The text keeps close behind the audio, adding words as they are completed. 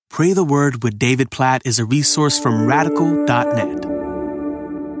Pray the Word with David Platt is a resource from radical.net.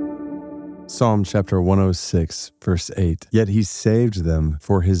 Psalm chapter 106, verse 8. Yet he saved them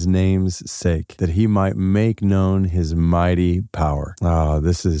for his name's sake, that he might make known his mighty power.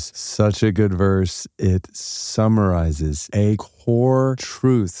 This is such a good verse. It summarizes a core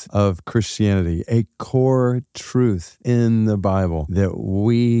truth of Christianity, a core truth in the Bible that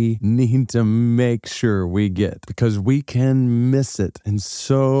we need to make sure we get, because we can miss it, and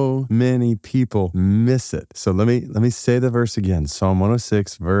so many people miss it. So let me say the verse again. Psalm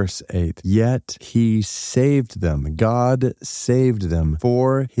 106, verse 8. Yet he saved them. God saved them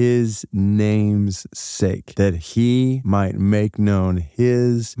for his name's sake, that he might make known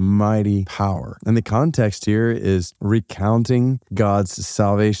his mighty power. And the context here is recounting God's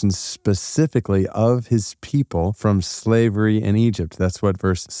salvation specifically of his people from slavery in Egypt. That's what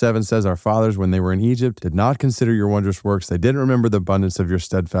verse 7 says. Our fathers, when they were in Egypt, did not consider your wondrous works. They didn't remember the abundance of your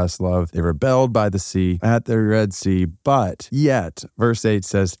steadfast love. They rebelled by the sea, at the Red Sea. But yet, verse 8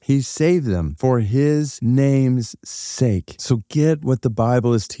 says, he saved them for his name's sake. So get what the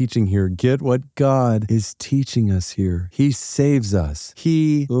Bible is teaching here. Get what God is teaching us here. He saves us.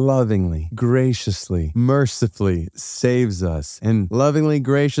 He lovingly, graciously, mercifully saves us. And lovingly,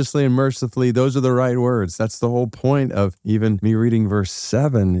 graciously, and mercifully, those are the right words. That's the whole point of even me reading verse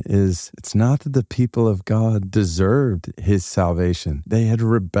 7 is it's not that the people of God deserved his salvation. They had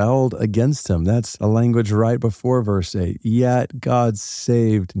rebelled against him. That's a language right before verse 8. Yet God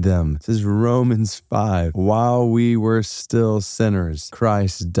saved them. This is Romans 5. While we were still sinners,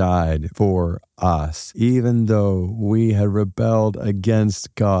 Christ died for us. Even though we had rebelled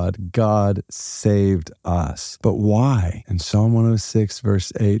against God, God saved us. But why? And Psalm 106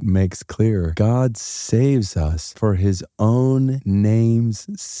 verse 8 makes clear, God saves us for his own name's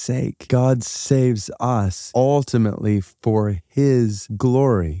sake. God saves us ultimately for his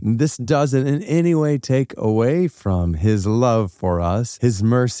glory. This doesn't in any way take away from his love for us, his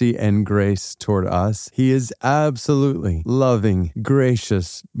mercy and grace toward us. He is absolutely loving,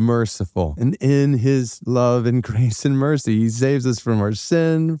 gracious, merciful, and in his love and grace and mercy, he saves us from our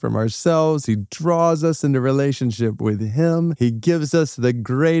sin, from ourselves. He draws us into relationship with him. He gives us the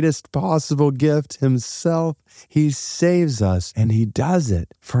greatest possible gift, himself. He saves us, and he does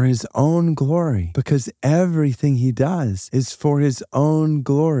it for his own glory, because everything he does is for his own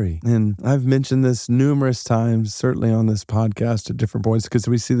glory. And I've mentioned this numerous times, certainly on this podcast at different points, because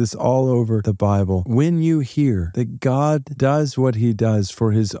we see this all over the Bible. When you hear that God does what he does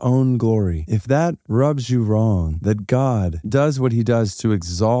for his own glory, if that rubs you wrong, that God does what he does to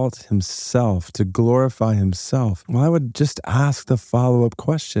exalt himself, to glorify himself, well, I would just ask the follow-up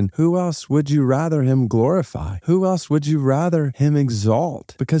question, who else would you rather him glorify? Who else would you rather him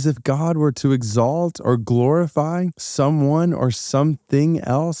exalt? Because if God were to exalt or glorify someone or something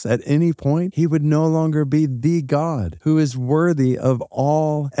else at any point, he would no longer be the God who is worthy of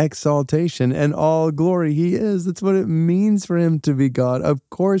all exaltation and all glory. He is. That's what it means for him to be God. Of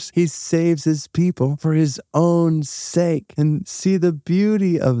course, he saves his people for his own sake. And see the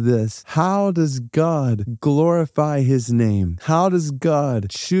beauty of this. How does God glorify his name? How does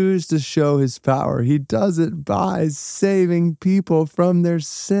God choose to show his power? He does it by saving people from their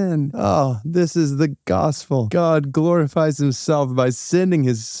sin. This is the gospel. God glorifies himself by sending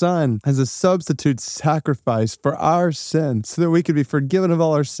his son as a substitute sacrifice for our sin, so that we could be forgiven of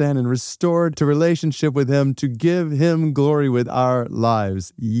all our sin and restored to relationship with him, to give him glory with our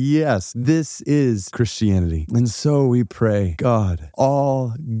lives. Yes, this is Christianity. And so we pray, God,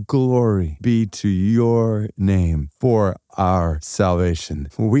 all glory be to your name for our salvation.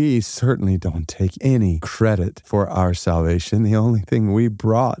 We certainly don't take any credit for our salvation. The only thing we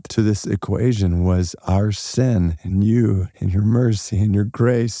brought to this equation was our sin, and you and your mercy and your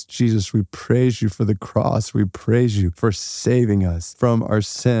grace. Jesus, we praise you for the cross. We praise you for saving us from our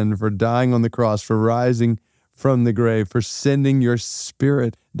sin, for dying on the cross, for rising from the grave, for sending your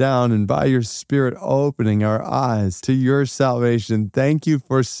Spirit down and by your Spirit opening our eyes to your salvation. Thank you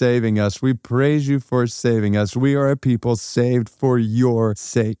for saving us. We praise you for saving us. We are a people saved for your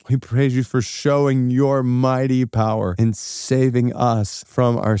sake. We praise you for showing your mighty power in saving us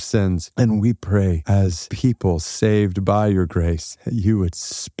from our sins. And we pray as people saved by your grace that you would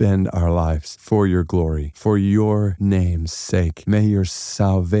spend our lives for your glory, for your name's sake. May your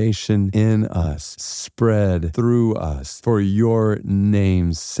salvation in us spread through us for your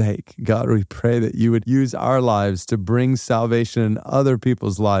name's sake. God, we pray that you would use our lives to bring salvation in other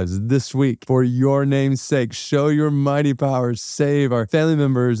people's lives this week. For your name's sake, show your mighty power. Save our family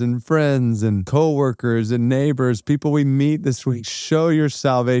members and friends and co-workers and neighbors, people we meet this week. Show your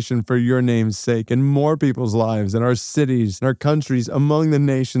salvation for your name's sake in more people's lives, in our cities, in our countries, among the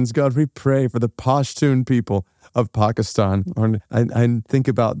nations. God, we pray for the Pashtun people of Pakistan. I think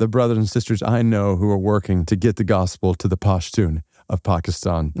about the brothers and sisters I know who are working to get the gospel to the Pashtun of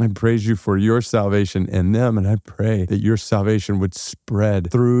Pakistan. I praise you for your salvation in them, and I pray that your salvation would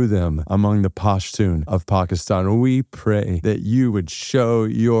spread through them among the Pashtun of Pakistan. We pray that you would show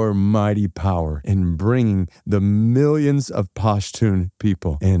your mighty power in bringing the millions of Pashtun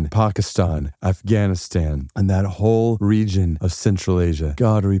people in Pakistan, Afghanistan, and that whole region of Central Asia.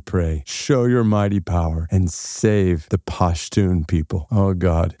 God, we pray, show your mighty power and save the Pashtun people. Oh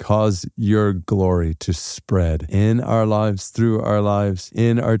God, cause your glory to spread in our lives, through our lives,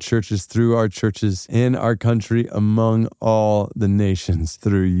 in our churches, through our churches, in our country, among all the nations,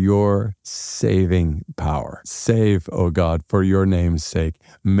 through your saving power. Save, O God, for your name's sake.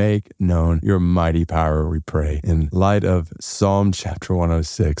 Make known your mighty power, we pray. In light of Psalm chapter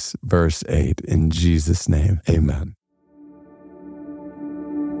 106, verse 8, in Jesus' name, amen.